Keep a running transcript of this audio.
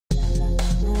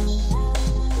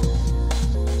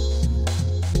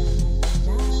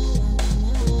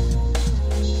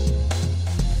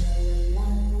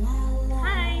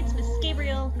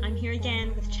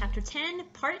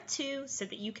part 2 so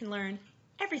that you can learn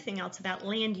everything else about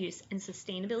land use and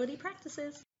sustainability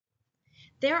practices.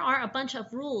 There are a bunch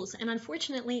of rules and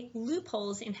unfortunately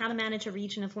loopholes in how to manage a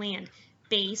region of land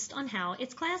based on how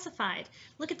it's classified.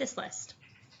 Look at this list.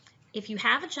 If you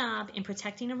have a job in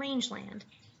protecting a rangeland,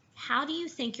 how do you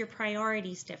think your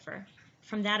priorities differ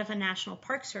from that of a National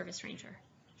Park Service ranger?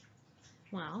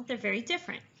 Well, they're very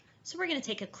different. So we're going to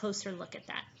take a closer look at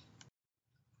that.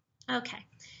 Okay,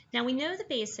 now we know the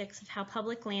basics of how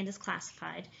public land is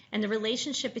classified and the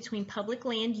relationship between public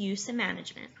land use and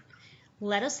management.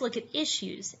 Let us look at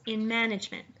issues in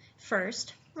management.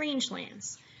 First,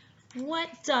 rangelands. What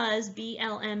does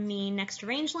BLM mean next to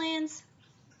rangelands?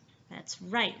 That's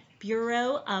right,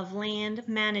 Bureau of Land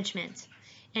Management.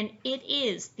 And it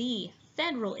is the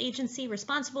federal agency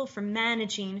responsible for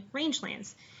managing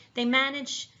rangelands. They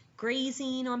manage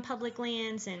grazing on public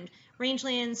lands, and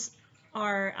rangelands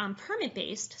are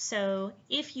permit-based, so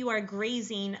if you are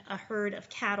grazing a herd of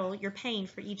cattle, you're paying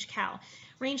for each cow.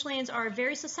 Rangelands are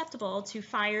very susceptible to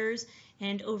fires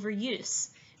and overuse.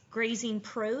 Grazing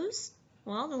pros,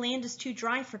 well, the land is too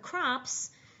dry for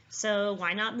crops, so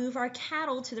why not move our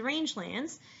cattle to the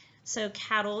rangelands? So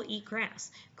cattle eat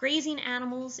grass. Grazing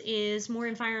animals is more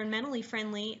environmentally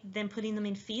friendly than putting them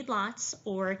in feedlots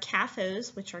or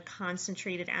CAFOs, which are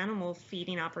concentrated animal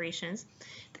feeding operations.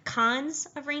 The cons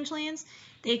of rangelands,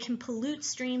 they can pollute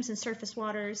streams and surface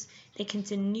waters. They can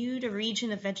denude a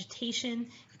region of vegetation,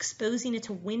 exposing it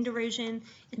to wind erosion,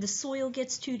 and the soil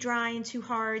gets too dry and too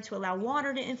hard to allow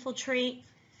water to infiltrate.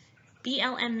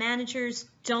 BLM managers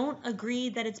don't agree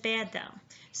that it's bad though.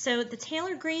 So the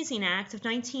Taylor Grazing Act of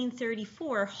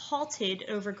 1934 halted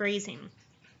overgrazing,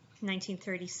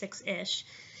 1936-ish.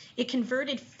 It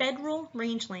converted federal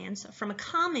rangelands from a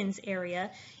commons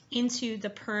area into the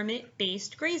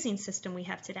permit-based grazing system we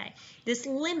have today. This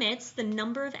limits the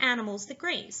number of animals that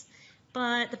graze,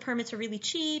 but the permits are really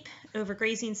cheap,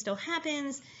 overgrazing still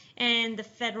happens, and the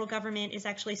federal government is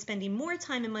actually spending more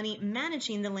time and money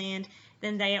managing the land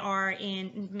than they are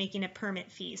in making it permit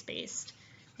fees based.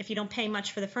 If you don't pay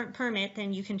much for the permit,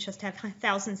 then you can just have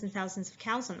thousands and thousands of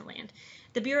cows on the land.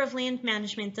 The Bureau of Land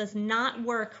Management does not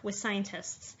work with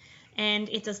scientists, and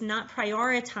it does not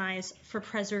prioritize for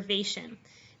preservation.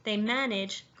 They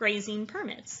manage grazing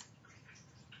permits.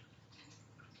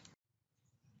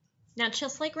 Now,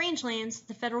 just like rangelands,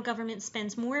 the federal government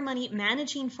spends more money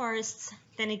managing forests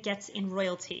than it gets in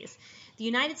royalties. The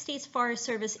United States Forest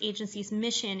Service Agency's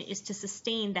mission is to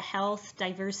sustain the health,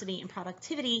 diversity, and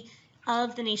productivity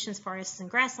of the nation's forests and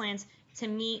grasslands to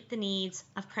meet the needs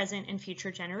of present and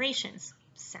future generations.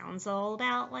 Sounds all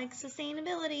about like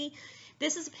sustainability.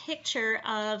 This is a picture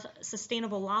of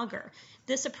sustainable logger.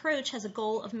 This approach has a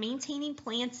goal of maintaining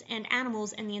plants and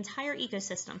animals and the entire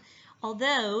ecosystem.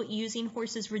 Although using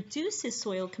horses reduces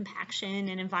soil compaction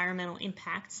and environmental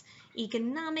impacts,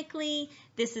 economically,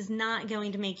 this is not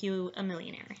going to make you a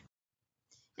millionaire.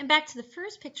 And back to the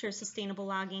first picture of sustainable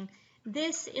logging,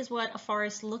 this is what a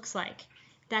forest looks like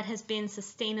that has been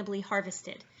sustainably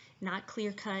harvested, not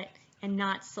clear-cut and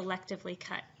not selectively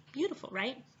cut. Beautiful,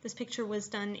 right? This picture was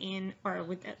done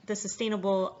with the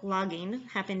sustainable logging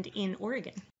happened in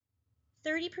Oregon.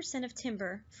 30% of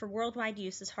timber for worldwide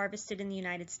use is harvested in the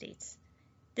United States.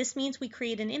 This means we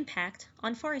create an impact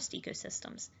on forest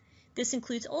ecosystems. This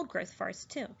includes old-growth forests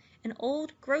too. An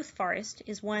old-growth forest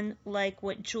is one like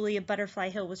what Julia Butterfly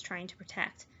Hill was trying to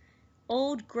protect.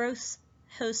 Old growths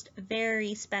host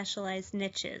very specialized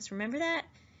niches. Remember that?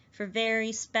 For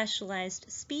very specialized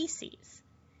species.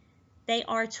 They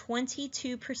are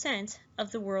 22%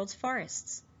 of the world's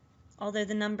forests, although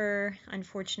the number,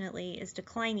 unfortunately, is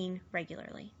declining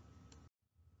regularly.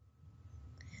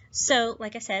 So,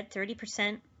 like I said,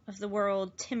 30% of the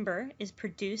world timber is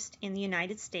produced in the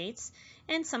United States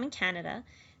and some in Canada.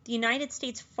 The United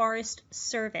States Forest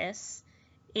Service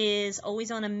is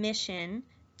always on a mission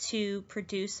to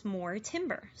produce more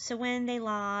timber. So when they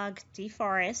log,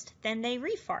 deforest, then they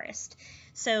reforest.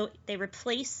 So they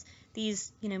replace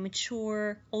these,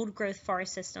 mature old growth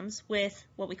forest systems with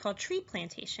what we call tree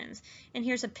plantations. And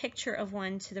here's a picture of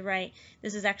one to the right.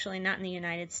 This is actually not in the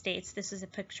United States. This is a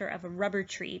picture of a rubber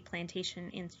tree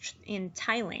plantation in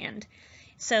Thailand.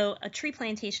 So a tree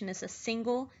plantation is a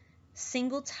single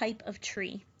type of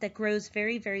tree that grows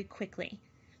very, very quickly,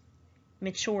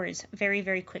 matures very,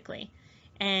 very quickly.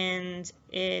 And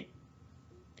its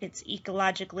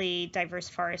ecologically diverse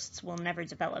forests will never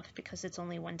develop because it's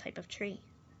only one type of tree.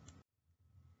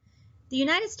 The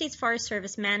United States Forest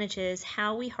Service manages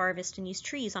how we harvest and use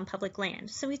trees on public land.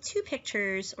 So we have two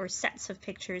pictures or sets of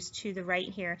pictures to the right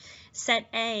here. Set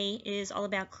A is all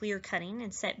about clear cutting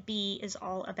and set B is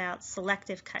all about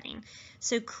selective cutting.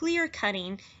 So clear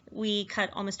cutting, we cut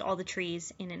almost all the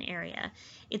trees in an area.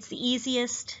 It's the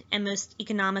easiest and most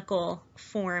economical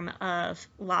form of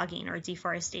logging or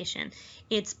deforestation.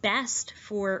 It's best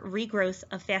for regrowth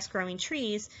of fast-growing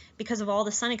trees because of all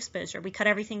the sun exposure. We cut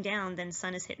everything down, then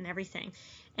sun is hitting everything.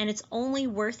 And it's only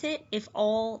worth it if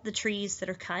all the trees that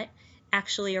are cut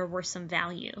actually are worth some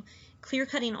value. Clear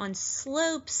cutting on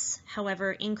slopes,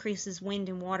 however, increases wind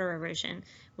and water erosion,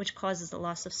 which causes the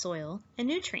loss of soil and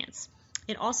nutrients.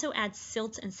 It also adds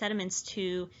silt and sediments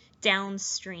to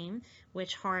downstream,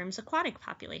 which harms aquatic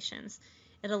populations.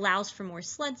 It allows for more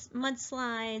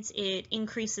mudslides. It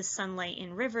increases sunlight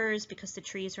in rivers because the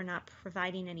trees are not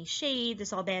providing any shade. This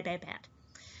is all bad, bad, bad.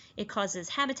 It causes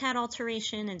habitat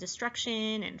alteration and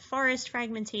destruction and forest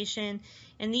fragmentation,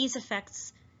 and these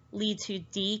effects lead to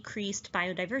decreased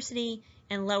biodiversity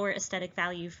and lower aesthetic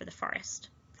value for the forest.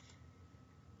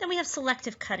 Then we have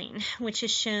selective cutting, which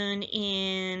is shown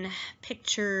in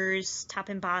pictures top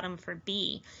and bottom for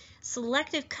B.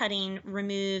 Selective cutting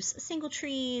removes single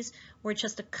trees or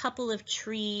just a couple of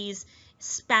trees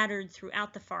spattered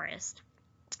throughout the forest.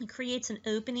 It creates an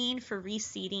opening for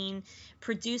reseeding,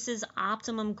 produces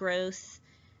optimum growth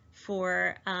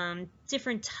for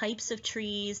different types of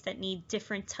trees that need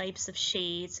different types of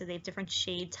shade, so they have different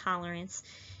shade tolerance.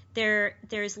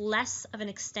 There's less of an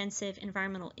extensive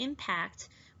environmental impact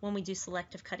when we do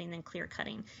selective cutting than clear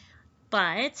cutting.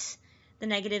 But the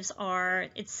negatives are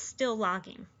it's still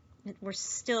logging. We're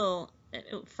still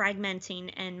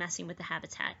fragmenting and messing with the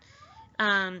habitat.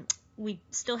 We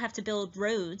still have to build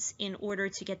roads in order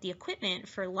to get the equipment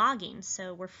for logging,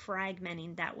 so we're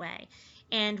fragmenting that way.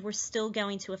 And we're still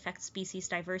going to affect species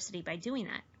diversity by doing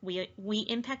that. We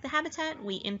impact the habitat,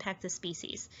 we impact the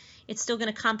species. It's still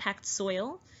going to compact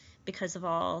soil because of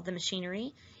all the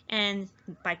machinery, and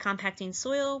by compacting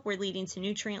soil, we're leading to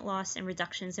nutrient loss and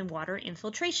reductions in water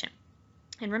infiltration.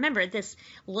 And remember, this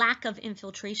lack of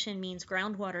infiltration means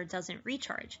groundwater doesn't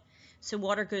recharge. So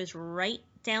water goes right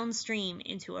downstream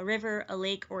into a river, a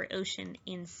lake, or ocean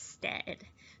instead.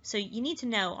 So you need to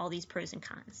know all these pros and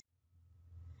cons.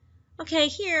 Okay,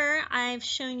 here I've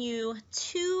shown you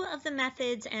two of the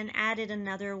methods and added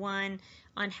another one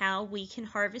on how we can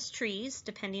harvest trees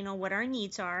depending on what our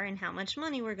needs are and how much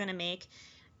money we're going to make.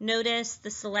 Notice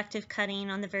the selective cutting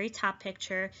on the very top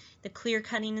picture, the clear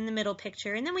cutting in the middle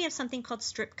picture, and then we have something called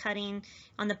strip cutting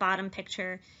on the bottom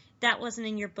picture. That wasn't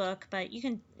in your book, but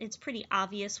it's pretty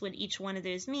obvious what each one of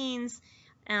those means.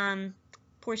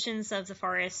 Portions of the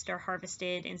forest are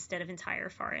harvested instead of entire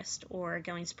forest or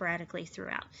going sporadically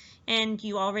throughout. And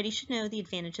you already should know the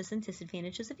advantages and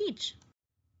disadvantages of each.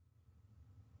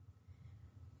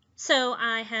 So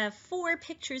I have 4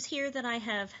 pictures here that I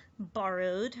have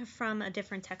borrowed from a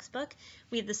different textbook.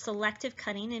 We have the selective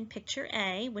cutting in picture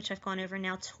A, which I've gone over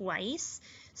now twice.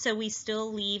 So we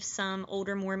still leave some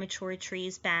older, more mature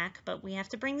trees back, but we have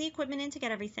to bring the equipment in to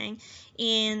get everything.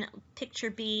 In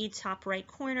picture B, top right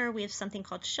corner, we have something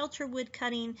called shelter wood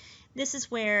cutting. This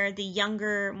is where the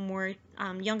younger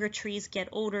trees get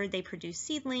older. They produce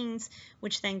seedlings,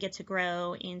 which then get to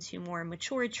grow into more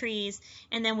mature trees.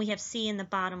 And then we have C in the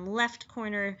bottom left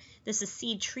corner. This is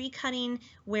seed tree cutting,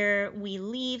 where we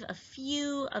leave a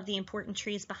few of the important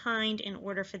trees behind in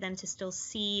order for them to still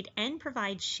seed and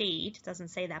provide shade. It doesn't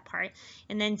say that part.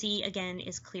 And then D again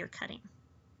is clear cutting.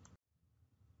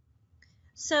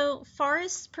 So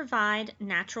forests provide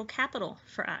natural capital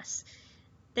for us.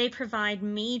 They provide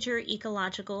major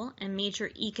ecological and major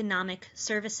economic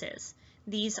services.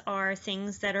 These are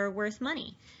things that are worth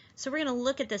money. So we're going to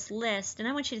look at this list, and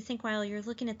I want you to think while you're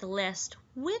looking at the list,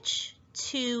 which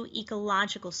 2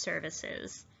 ecological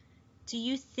services do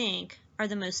you think are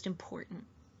the most important?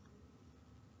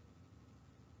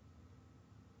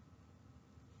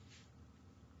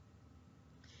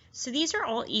 So these are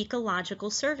all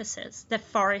ecological services that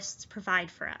forests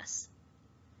provide for us.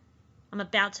 I'm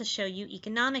about to show you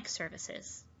economic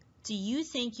services. Do you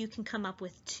think you can come up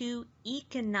with 2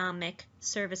 economic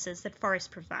services that forests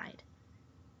provide?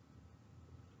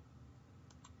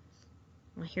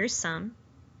 Well, here's some.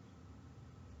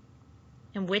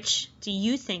 And which do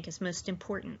you think is most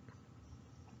important?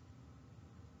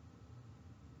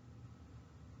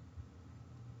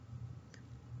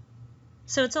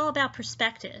 So it's all about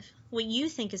perspective. What you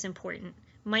think is important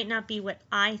might not be what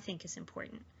I think is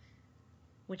important,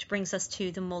 which brings us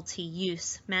to the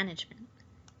multi-use management.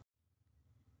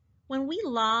 When we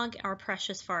log our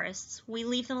precious forests, we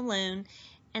leave them alone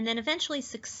And then eventually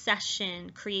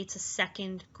succession creates a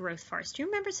second growth forest. Do you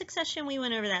remember succession? We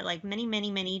went over that like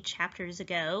many chapters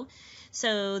ago.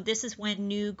 So this is when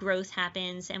new growth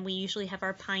happens, and we usually have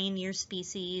our pioneer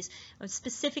species. A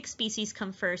specific species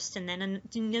come first, and then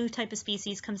a new type of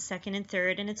species comes second and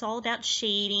third, and it's all about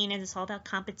shading, and it's all about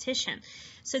competition.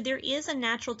 So there is a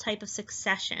natural type of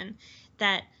succession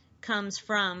that comes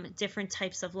from different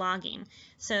types of logging.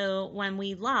 So when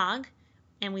we log,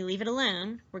 and we leave it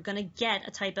alone, we're going to get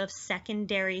a type of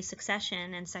secondary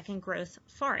succession and second growth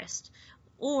forest.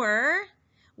 Or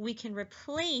we can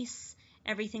replace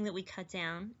everything that we cut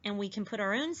down, and we can put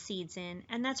our own seeds in,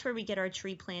 and that's where we get our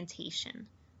tree plantation.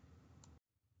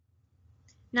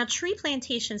 Now, tree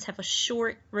plantations have a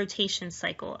short rotation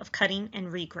cycle of cutting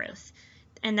and regrowth.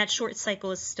 And that short cycle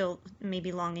is still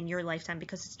maybe long in your lifetime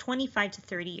because it's 25 to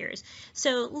 30 years.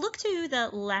 So look to the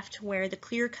left where the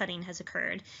clear cutting has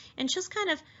occurred and just kind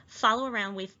of follow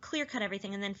around. We've clear cut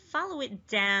everything, and then follow it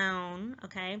down,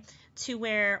 okay, to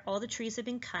where all the trees have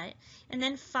been cut, and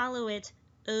then follow it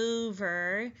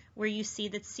over where you see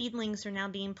that seedlings are now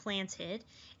being planted,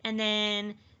 and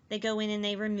then they go in and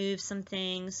they remove some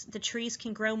things. The trees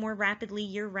can grow more rapidly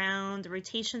year-round. The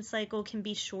rotation cycle can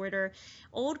be shorter.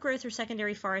 Old growth or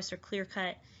secondary forests are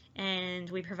clear-cut, and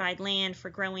we provide land for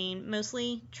growing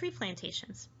mostly tree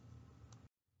plantations.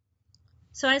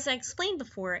 So as I explained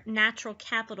before, natural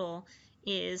capital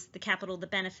is the capital, the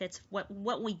benefits,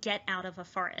 what we get out of a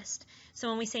forest. So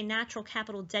when we say natural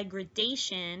capital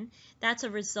degradation, that's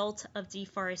a result of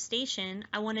deforestation.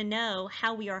 I want to know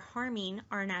how we are harming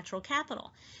our natural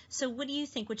capital. So what do you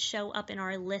think would show up in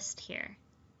our list here?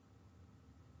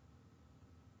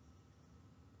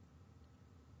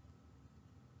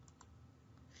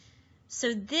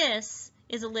 So this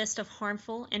is a list of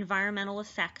harmful environmental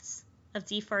effects of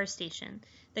deforestation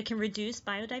that can reduce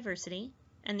biodiversity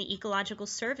and the ecological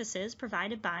services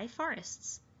provided by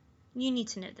forests. You need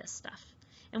to know this stuff.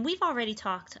 And we've already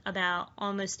talked about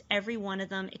almost every one of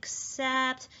them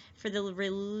except for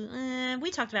we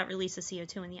talked about release of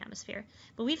CO2 in the atmosphere,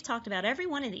 but we've talked about every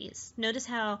one of these. Notice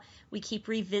how we keep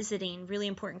revisiting really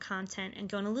important content and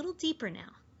going a little deeper now.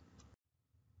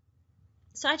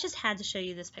 So I just had to show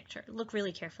you this picture. Look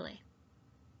really carefully.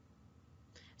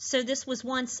 So this was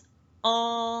once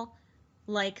all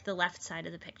like the left side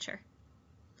of the picture.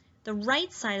 The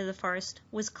right side of the forest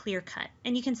was clear cut,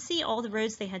 and you can see all the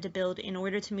roads they had to build in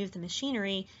order to move the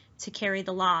machinery to carry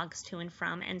the logs to and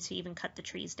from and to even cut the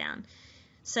trees down.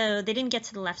 So they didn't get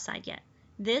to the left side yet.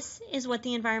 This is what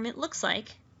the environment looks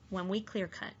like when we clear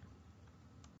cut.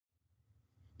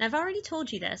 Now, I've already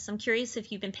told you this. I'm curious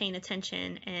if you've been paying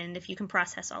attention and if you can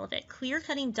process all of it. Clear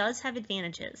cutting does have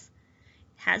advantages,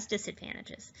 has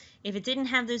disadvantages. If it didn't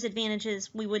have those advantages,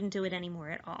 we wouldn't do it anymore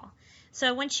at all. So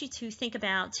I want you to think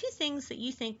about two things that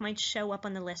you think might show up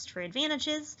on the list for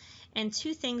advantages and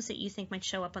two things that you think might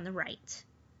show up on the right.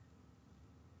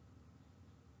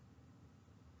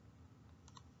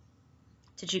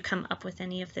 Did you come up with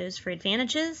any of those for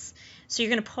advantages? So you're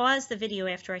going to pause the video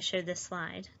after I show this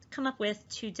slide. Come up with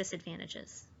two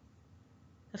disadvantages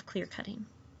of clear cutting.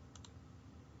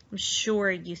 I'm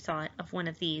sure you thought of one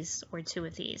of these or two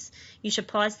of these. You should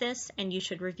pause this and you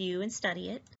should review and study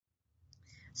it.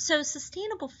 So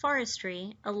sustainable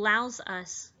forestry allows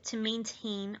us to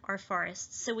maintain our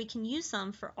forests so we can use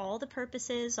them for all the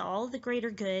purposes, all the greater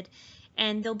good,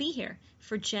 and they'll be here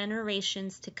for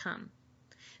generations to come.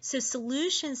 So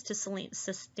solutions to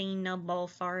sustainable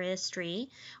forestry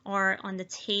are on the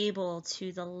table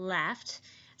to the left.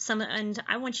 And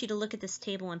I want you to look at this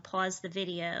table and pause the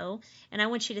video, and I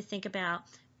want you to think about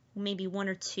maybe one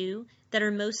or two that are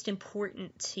most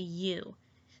important to you.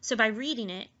 So by reading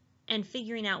it and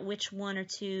figuring out which one or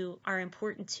two are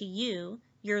important to you,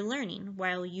 you're learning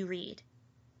while you read.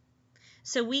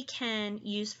 So we can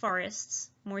use forests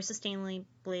more sustainably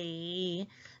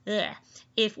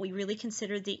if we really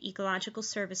consider the ecological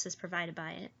services provided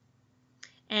by it,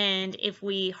 and if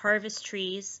we harvest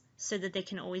trees so that they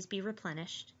can always be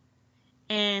replenished,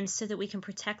 and so that we can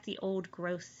protect the old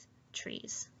growth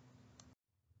trees.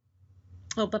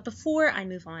 Oh, but before I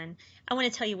move on, I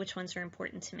want to tell you which ones are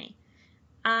important to me.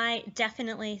 I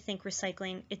definitely think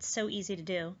recycling, it's so easy to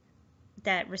do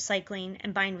that recycling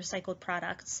and buying recycled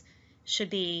products should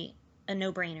be a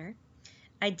no-brainer.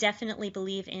 I definitely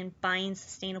believe in buying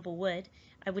sustainable wood.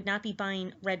 I would not be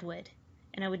buying redwood,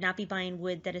 and I would not be buying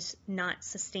wood that is not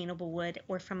sustainable wood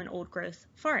or from an old growth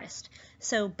forest.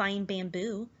 So buying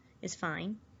bamboo is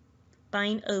fine.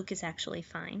 Buying oak is actually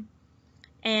fine.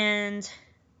 And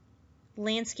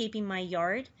landscaping my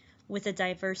yard with a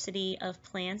diversity of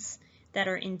plants that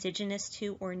are indigenous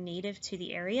to or native to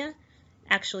the area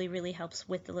actually really helps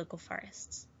with the local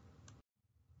forests.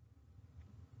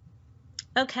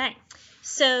 Okay,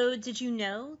 so did you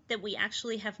know that we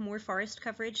actually have more forest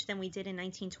coverage than we did in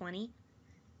 1920?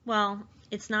 Well,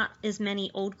 it's not as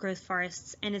many old growth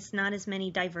forests and it's not as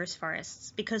many diverse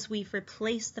forests because we've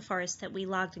replaced the forests that we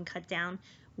logged and cut down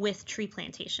with tree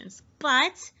plantations.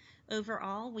 But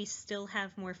overall, we still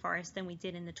have more forests than we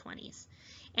did in the 20s.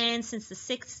 And since the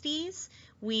 60s,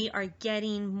 we are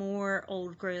getting more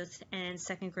old growth and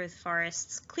second growth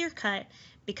forests clear cut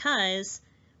because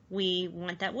we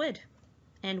want that wood.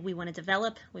 And we want to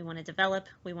develop, we want to develop,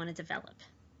 we want to develop.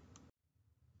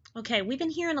 Okay, we've been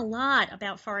hearing a lot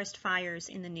about forest fires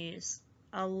in the news.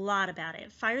 A lot about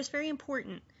it. Fire is very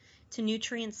important to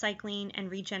nutrient cycling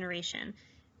and regeneration.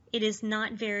 It is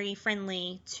not very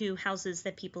friendly to houses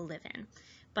that people live in,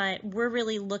 but we're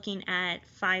really looking at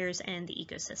fires and the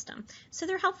ecosystem. So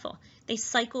they're helpful. They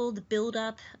cycle the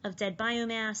buildup of dead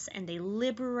biomass and they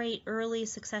liberate early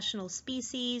successional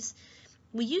species.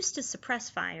 We used to suppress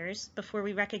fires before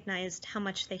we recognized how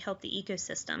much they help the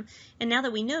ecosystem. And now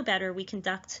that we know better, we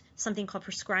conduct something called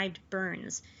prescribed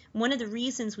burns. One of the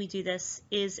reasons we do this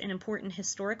is an important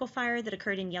historical fire that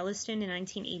occurred in Yellowstone in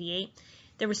 1988.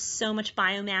 There was so much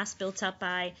biomass built up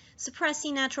by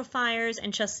suppressing natural fires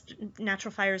and just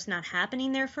natural fires not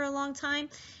happening there for a long time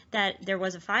that there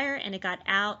was a fire and it got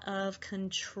out of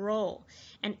control.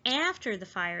 And after the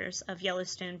fires of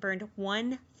Yellowstone burned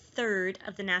 1/3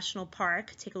 of the national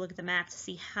park, take a look at the map to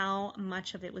see how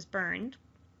much of it was burned.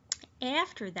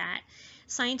 After that,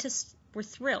 scientists were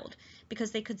thrilled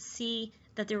because they could see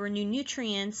that there were new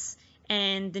nutrients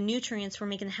and the nutrients were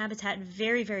making the habitat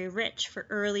very, very rich for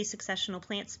early successional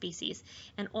plant species.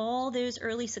 And all those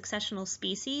early successional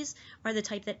species are the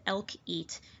type that elk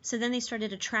eat. So then they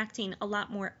started attracting a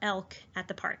lot more elk at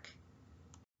the park.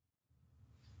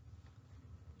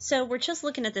 So we're just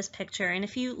looking at this picture, and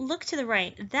if you look to the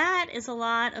right, that is a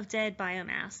lot of dead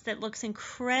biomass that looks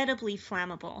incredibly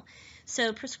flammable.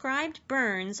 So prescribed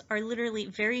burns are literally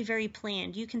very, very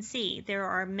planned. You can see there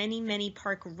are many, many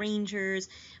park rangers,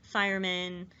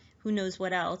 firemen, who knows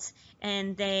what else,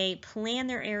 and they plan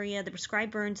their area. The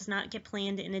prescribed burn does not get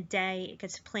planned in a day. It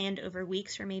gets planned over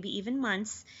weeks or maybe even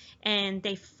months, and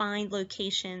they find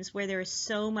locations where there is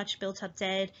so much built up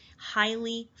dead,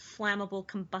 highly flammable,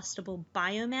 combustible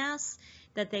biomass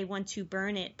that they want to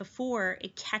burn it before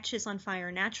it catches on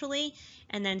fire naturally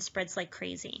and then spreads like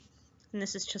crazy. And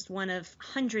this is just one of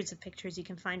hundreds of pictures you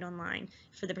can find online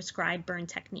for the prescribed burn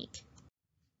technique.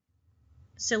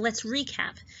 So let's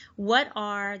recap. What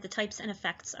are the types and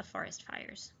effects of forest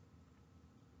fires?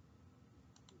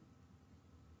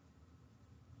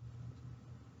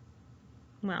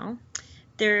 Well,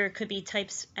 there could be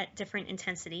types at different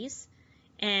intensities,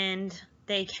 and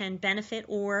they can benefit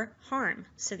or harm.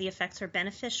 So the effects are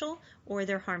beneficial or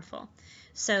they're harmful.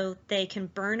 So they can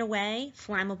burn away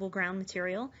flammable ground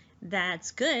material. That's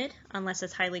good, unless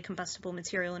it's highly combustible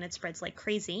material and it spreads like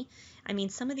crazy. I mean,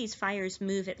 some of these fires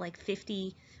move at like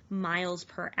 50 miles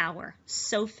per hour,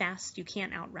 so fast you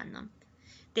can't outrun them.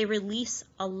 They release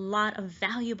a lot of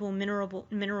valuable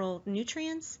mineral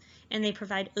nutrients, and they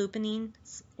provide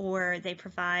openings or they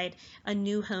provide a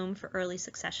new home for early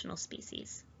successional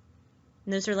species.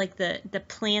 And those are like the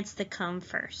plants that come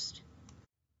first.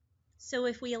 So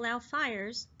if we allow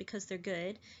fires, because they're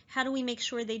good, how do we make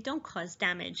sure they don't cause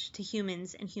damage to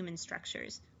humans and human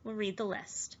structures? We'll read the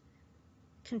list.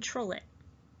 Control it.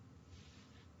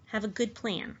 Have a good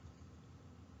plan.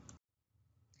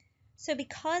 So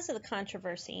because of the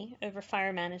controversy over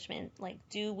fire management, like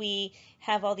do we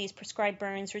have all these prescribed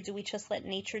burns, or do we just let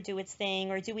nature do its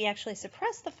thing, or do we actually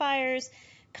suppress the fires?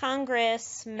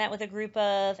 Congress met with a group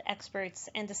of experts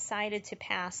and decided to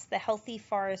pass the Healthy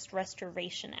Forest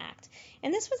Restoration Act.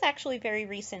 And this was actually very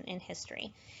recent in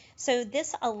history. So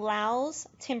this allows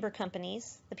timber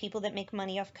companies, the people that make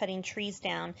money off cutting trees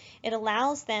down, it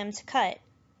allows them to cut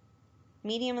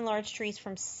medium and large trees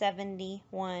from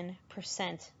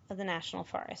 71% of the national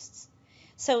forests.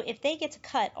 So if they get to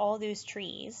cut all those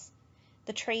trees,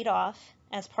 the trade-off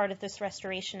as part of this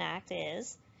Restoration Act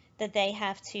is that they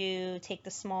have to take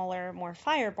the smaller, more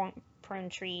fire-prone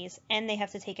trees, and they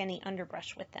have to take any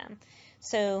underbrush with them.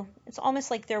 So it's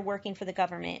almost like they're working for the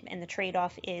government, and the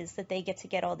trade-off is that they get to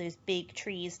get all those big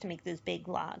trees to make those big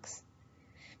logs.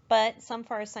 But some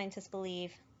forest scientists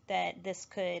believe that this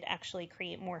could actually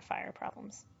create more fire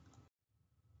problems.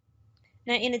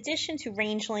 Now, in addition to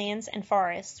rangelands and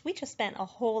forests, we just spent a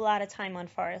whole lot of time on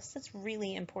forests. That's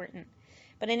really important.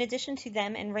 But in addition to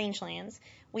them and rangelands,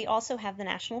 we also have the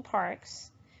national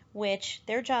parks, which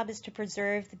their job is to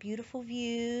preserve the beautiful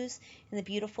views and the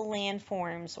beautiful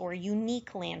landforms or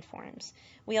unique landforms.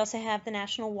 We also have the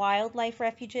National Wildlife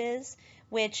Refuges,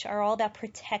 which are all about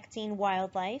protecting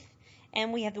wildlife.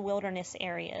 And we have the wilderness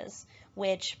areas,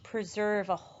 which preserve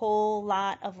a whole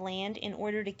lot of land in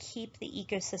order to keep the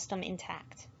ecosystem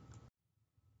intact.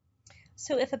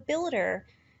 So if a builder,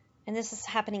 and this is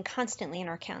happening constantly in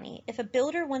our county, if a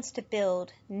builder wants to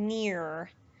build near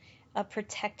a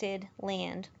protected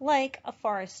land, like a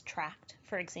forest tract,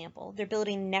 for example, they're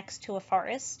building next to a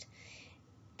forest,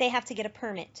 they have to get a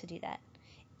permit to do that.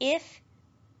 If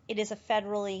it is a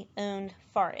federally owned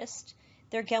forest,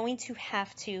 they're going to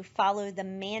have to follow the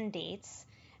mandates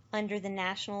under the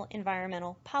National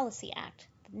Environmental Policy Act,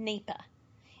 NEPA.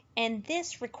 And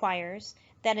this requires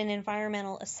that an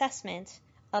environmental assessment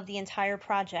of the entire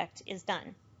project is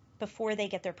done before they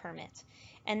get their permit.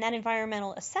 And that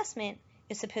environmental assessment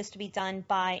is supposed to be done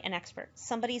by an expert,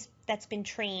 somebody that's been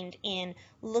trained in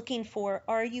looking for,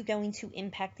 are you going to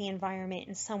impact the environment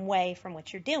in some way from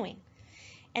what you're doing?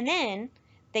 And then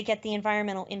they get the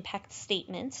environmental impact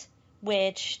statement,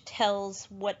 which tells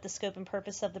what the scope and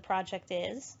purpose of the project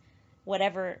is,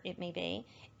 whatever it may be.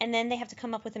 And then they have to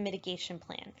come up with a mitigation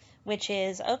plan, which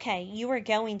is, okay, you are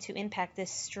going to impact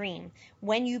this stream.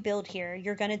 When you build here,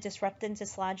 you're going to disrupt and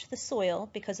dislodge the soil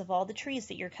because of all the trees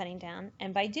that you're cutting down.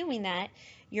 And by doing that,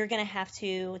 you're going to have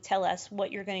to tell us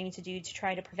what you're going to do to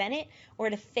try to prevent it or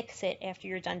to fix it after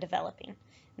you're done developing. And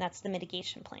that's the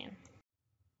mitigation plan.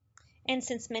 And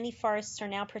since many forests are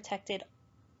now protected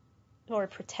or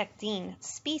protecting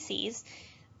species,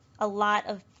 a lot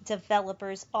of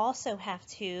developers also have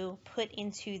to put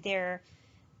into their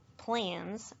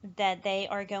plans that they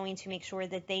are going to make sure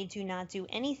that they do not do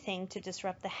anything to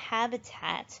disrupt the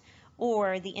habitat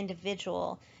or the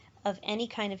individual of any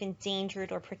kind of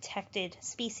endangered or protected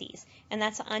species. And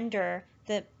that's under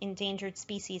the Endangered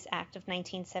Species Act of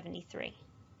 1973.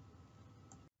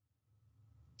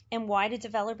 And why do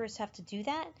developers have to do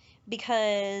that?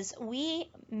 Because we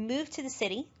moved to the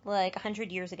city like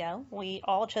 100 years ago. We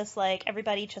all just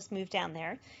everybody just moved down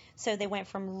there. So they went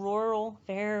from rural,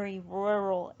 very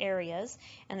rural areas,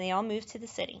 and they all moved to the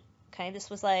city. Okay, this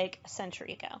was like a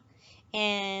century ago.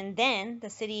 And then the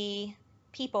city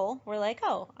people were like,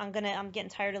 oh, I'm getting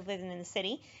tired of living in the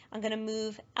city. I'm gonna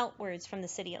move outwards from the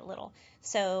city a little.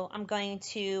 So I'm going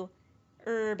to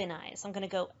urbanize. I'm going to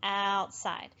go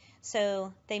outside.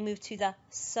 So they moved to the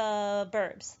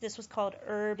suburbs. This was called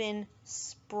urban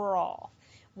sprawl,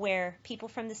 where people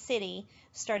from the city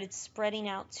started spreading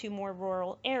out to more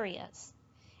rural areas.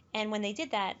 And when they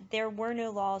did that, there were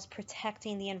no laws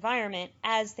protecting the environment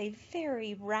as they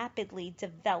very rapidly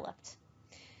developed.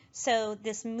 So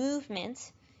this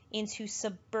movement into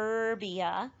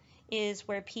suburbia is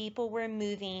where people were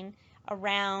moving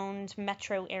around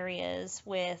metro areas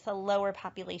with a lower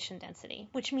population density,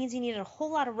 which means you needed a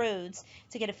whole lot of roads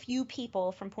to get a few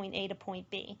people from point A to point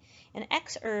B. And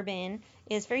exurban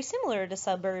is very similar to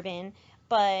suburban,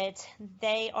 but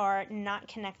they are not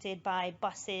connected by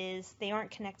buses, they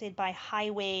aren't connected by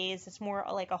highways, it's more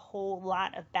like a whole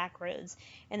lot of back roads,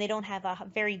 and they don't have a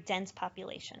very dense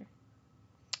population.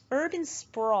 Urban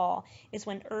sprawl is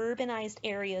when urbanized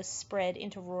areas spread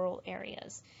into rural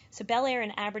areas. So Bel Air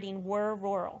and Aberdeen were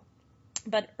rural,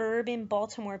 but urban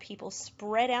Baltimore people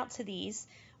spread out to these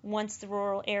once the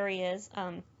rural areas,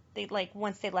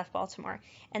 once they left Baltimore.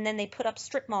 And then they put up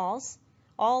strip malls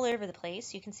all over the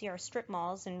place. You can see our strip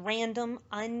malls and random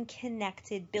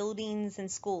unconnected buildings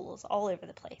and schools all over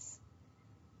the place.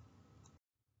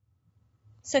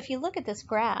 So if you look at this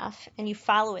graph and you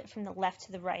follow it from the left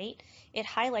to the right, it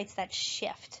highlights that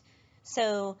shift.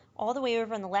 So all the way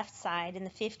over on the left side in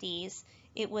the 50s,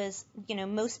 it was,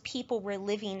 most people were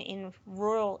living in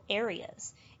rural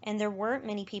areas, and there weren't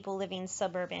many people living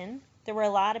suburban. There were a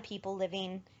lot of people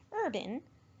living urban,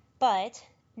 but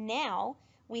now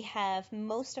we have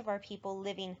most of our people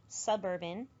living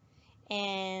suburban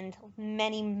and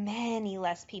many, many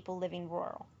less people living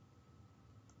rural.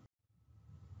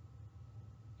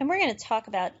 And we're going to talk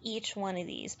about each one of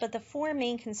these, but the four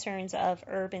main concerns of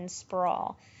urban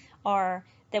sprawl are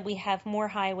that we have more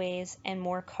highways and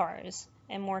more cars.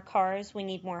 And more cars, we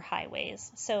need more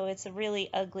highways. So it's a really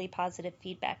ugly positive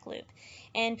feedback loop.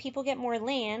 And people get more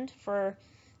land for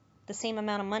the same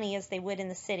amount of money as they would in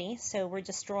the city, so we're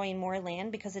destroying more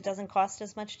land because it doesn't cost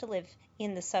as much to live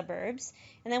in the suburbs.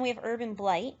 And then we have urban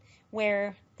blight,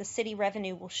 where the city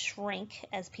revenue will shrink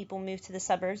as people move to the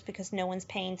suburbs because no one's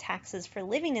paying taxes for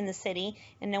living in the city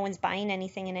and no one's buying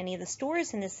anything in any of the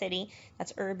stores in the city.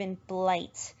 That's urban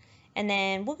blight. And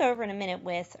then we'll go over in a minute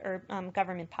with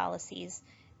government policies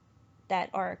that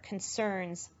are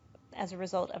concerns as a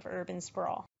result of urban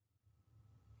sprawl.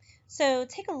 So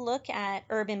take a look at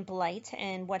urban blight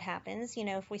and what happens.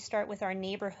 If we start with our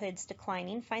neighborhoods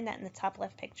declining, find that in the top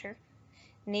left picture.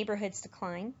 Neighborhoods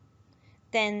decline.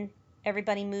 Then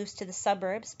everybody moves to the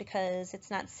suburbs because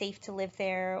it's not safe to live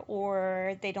there,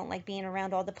 or they don't like being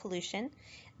around all the pollution.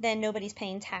 Then nobody's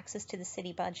paying taxes to the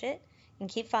city budget, and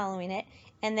keep following it.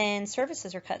 And then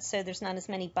services are cut, so there's not as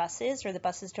many buses, or the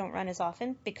buses don't run as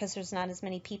often because there's not as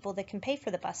many people that can pay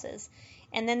for the buses.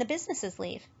 And then the businesses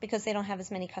leave because they don't have as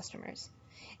many customers.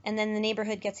 And then the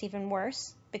neighborhood gets even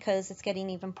worse because it's getting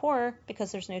even poorer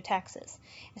because there's no taxes.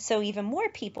 So even more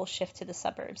people shift to the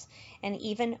suburbs, and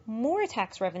even more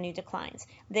tax revenue declines.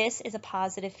 This is a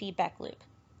positive feedback loop.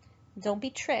 Don't be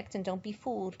tricked and don't be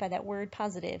fooled by that word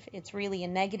positive. It's really a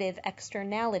negative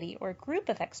externality or group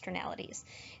of externalities.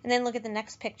 And then look at the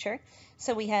next picture.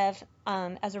 So we have,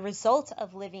 as a result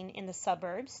of living in the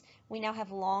suburbs, we now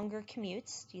have longer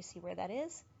commutes. Do you see where that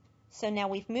is? So now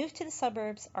we've moved to the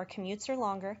suburbs, our commutes are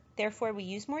longer, therefore we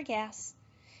use more gas,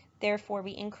 therefore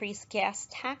we increase gas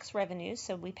tax revenues,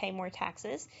 so we pay more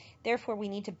taxes, therefore we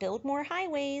need to build more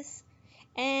highways,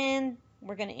 and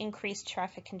we're going to increase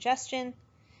traffic congestion,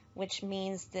 which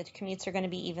means that commutes are going to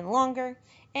be even longer,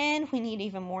 and we need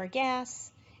even more gas,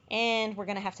 and we're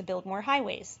going to have to build more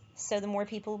highways. So the more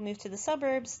people move to the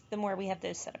suburbs, the more we have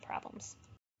those set of problems.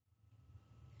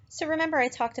 So remember I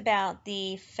talked about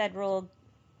the federal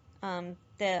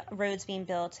the roads being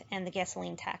built and the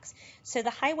gasoline tax. So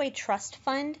the Highway Trust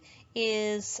Fund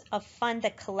is a fund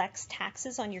that collects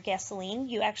taxes on your gasoline.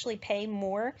 You actually pay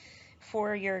more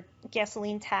for your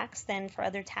gasoline tax than for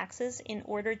other taxes in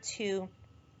order to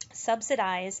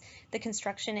subsidize the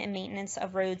construction and maintenance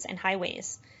of roads and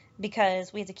highways,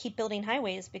 because we have to keep building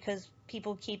highways because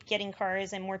people keep getting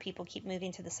cars and more people keep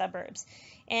moving to the suburbs.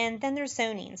 And then there's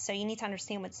zoning. So you need to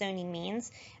understand what zoning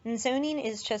means. And zoning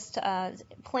is just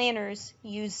planners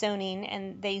use zoning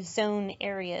and they zone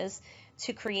areas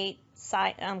to create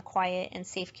quiet and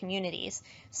safe communities.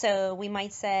 So we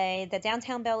might say that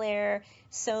downtown Bel Air,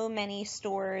 so many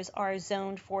stores are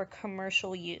zoned for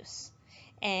commercial use.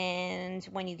 And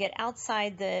when you get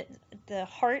outside the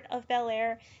heart of Bel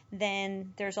Air,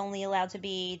 then there's only allowed to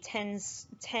be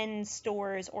 10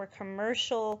 stores or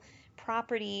commercial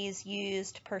properties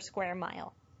used per square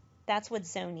mile. That's what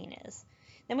zoning is.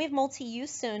 Then we have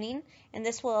multi-use zoning, and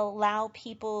this will allow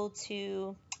people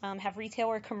to have retail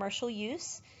or commercial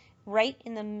use right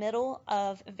in the middle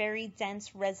of very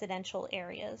dense residential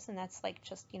areas, and that's like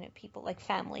just people like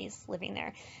families living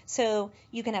there. So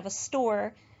you can have a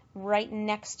store right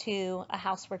next to a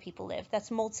house where people live.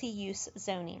 That's multi-use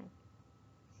zoning.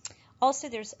 Also,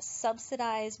 there's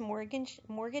subsidized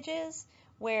mortgages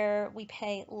where we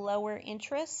pay lower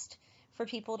interest for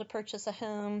people to purchase a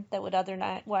home that would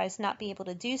otherwise not be able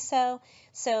to do so.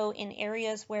 So in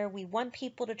areas where we want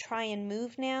people to try and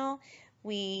move now,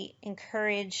 we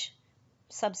encourage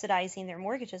subsidizing their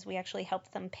mortgages. We actually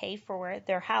help them pay for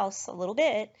their house a little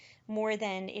bit more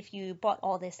than if you bought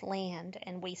all this land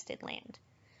and wasted land.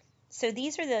 So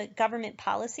these are the government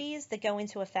policies that go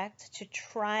into effect to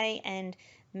try and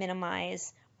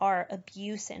minimize our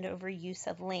abuse and overuse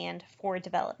of land for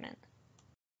development.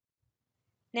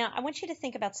 Now, I want you to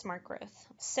think about smart growth.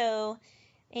 So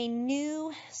a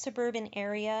new suburban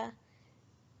area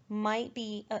might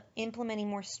be implementing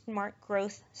more smart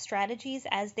growth strategies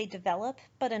as they develop,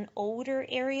 but an older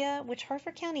area, which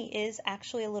Harford County is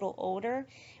actually a little older,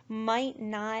 might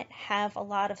not have a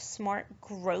lot of smart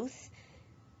growth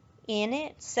in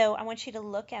it. So I want you to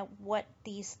look at what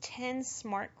these 10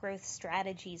 smart growth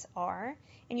strategies are,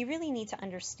 and you really need to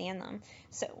understand them.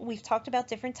 So we've talked about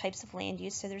different types of land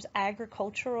use. So there's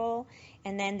agricultural,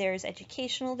 and then there's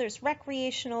educational, there's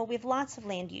recreational. We have lots of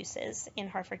land uses in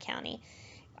Harford County.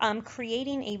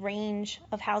 Creating a range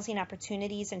of housing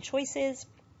opportunities and choices.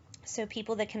 So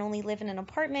people that can only live in an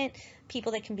apartment,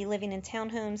 people that can be living in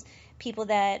townhomes, people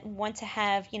that want to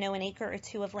have, an acre or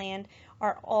two of land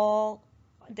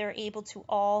they're able to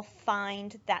all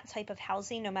find that type of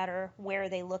housing no matter where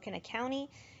they look in a county.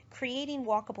 Creating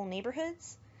walkable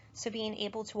neighborhoods, so being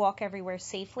able to walk everywhere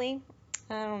safely.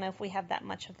 I don't know if we have that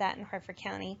much of that in Harford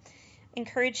County.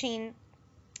 Encouraging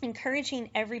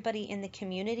everybody in the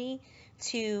community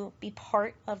to be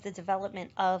part of the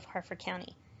development of Harford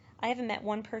County. I haven't met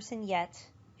one person yet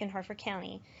in Harford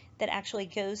County that actually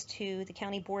goes to the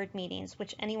county board meetings,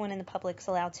 which anyone in the public is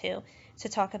allowed to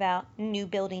talk about new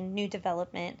building, new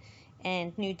development,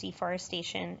 and new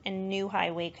deforestation, and new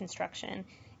highway construction,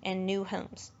 and new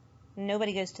homes.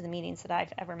 Nobody goes to the meetings that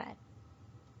I've ever met.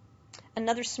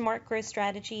 Another smart growth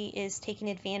strategy is taking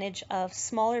advantage of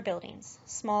smaller buildings,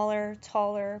 smaller,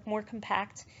 taller, more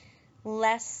compact,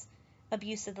 less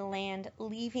abuse of the land,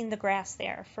 leaving the grass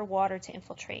there for water to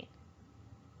infiltrate.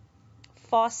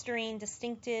 Fostering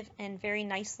distinctive and very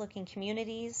nice looking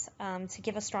communities to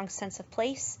give a strong sense of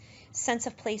place. Sense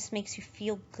of place makes you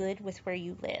feel good with where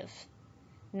you live.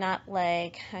 Not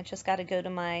like, I just got to go to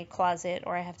my closet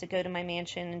or I have to go to my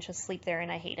mansion and just sleep there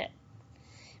and I hate it.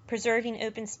 Preserving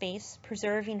open space,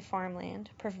 preserving farmland,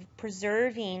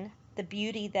 preserving the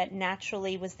beauty that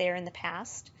naturally was there in the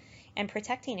past, and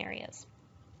protecting areas.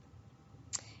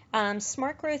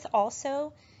 Smart growth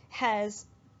also has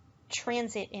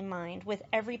transit in mind with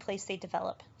every place they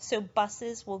develop. So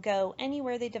buses will go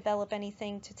anywhere they develop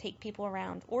anything to take people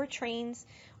around, or trains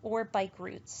or bike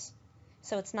routes.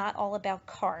 So it's not all about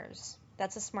cars.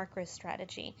 That's a smart growth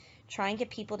strategy. Try and get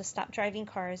people to stop driving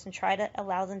cars and try to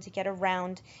allow them to get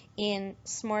around in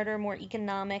smarter, more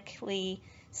economically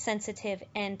sensitive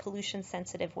and pollution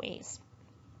sensitive ways.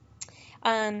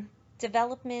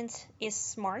 Development is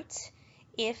smart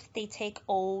if they take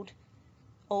old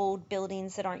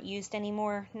buildings that aren't used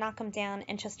anymore, knock them down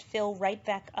and just fill right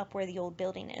back up where the old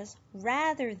building is,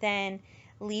 rather than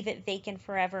leave it vacant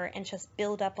forever and just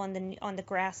build up on the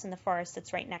grass in the forest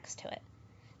that's right next to it.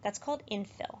 That's called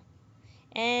infill.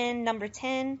 And number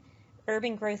 10,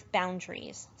 urban growth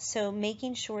boundaries. So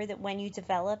making sure that when you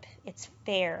develop, it's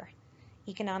fair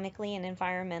economically and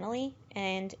environmentally,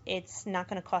 and it's not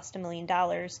going to cost $1 million.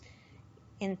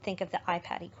 And think of the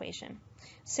iPad equation.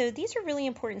 So these are really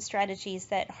important strategies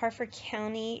that Harford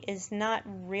County is not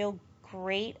real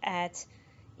great at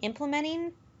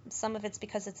implementing. Some of it's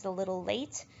because it's a little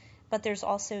late, but there's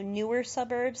also newer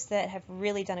suburbs that have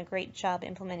really done a great job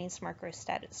implementing smart growth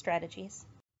strategies.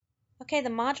 Okay, the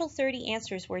Module 30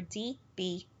 answers were D,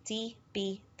 B, D,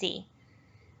 B, D.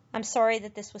 I'm sorry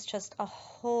that this was just a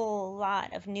whole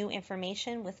lot of new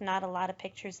information with not a lot of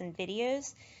pictures and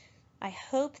videos. I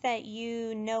hope that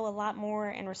you know a lot more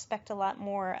and respect a lot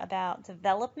more about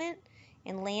development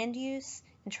and land use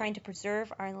and trying to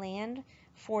preserve our land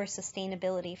for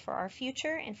sustainability for our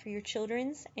future and for your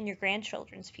children's and your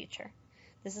grandchildren's future.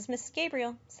 This is Mrs.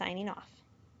 Gabriel signing off.